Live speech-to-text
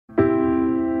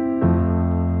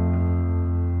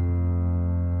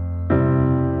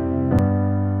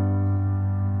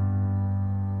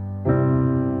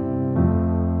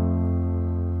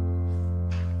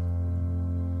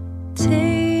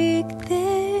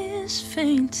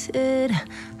painted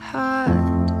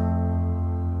heart.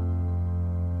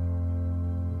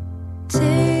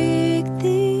 Take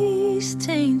these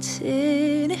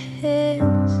tainted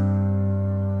hands,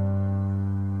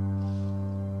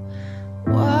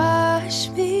 wash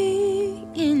me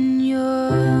in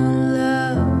your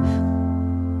love.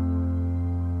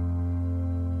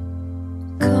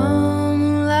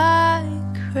 Come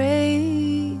like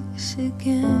grace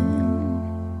again.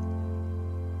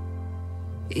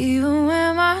 Even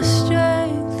when my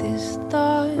strength is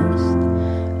lost,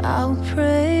 I'll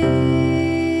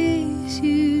praise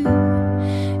you.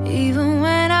 Even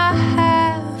when I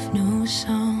have no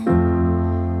song,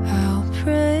 I'll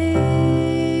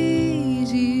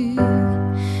praise you.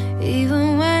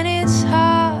 Even when it's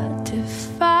hard to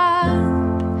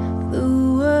find the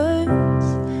words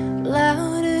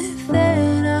louder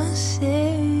than I'll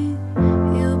sing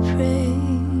your praise.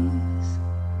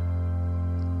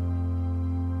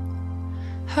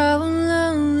 I will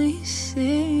only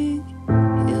sing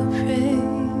your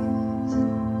praise.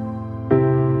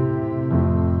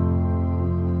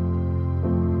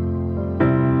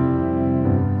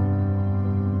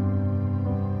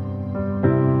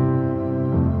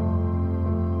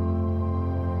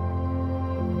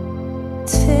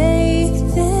 Take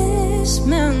this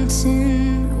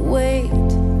mountain weight,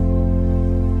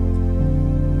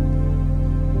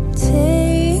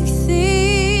 take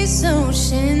these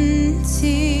ocean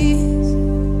tears,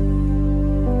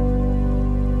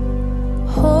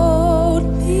 hold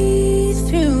me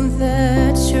through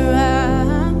the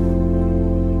trial.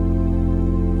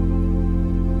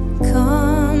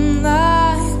 Come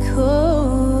like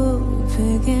hope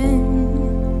again.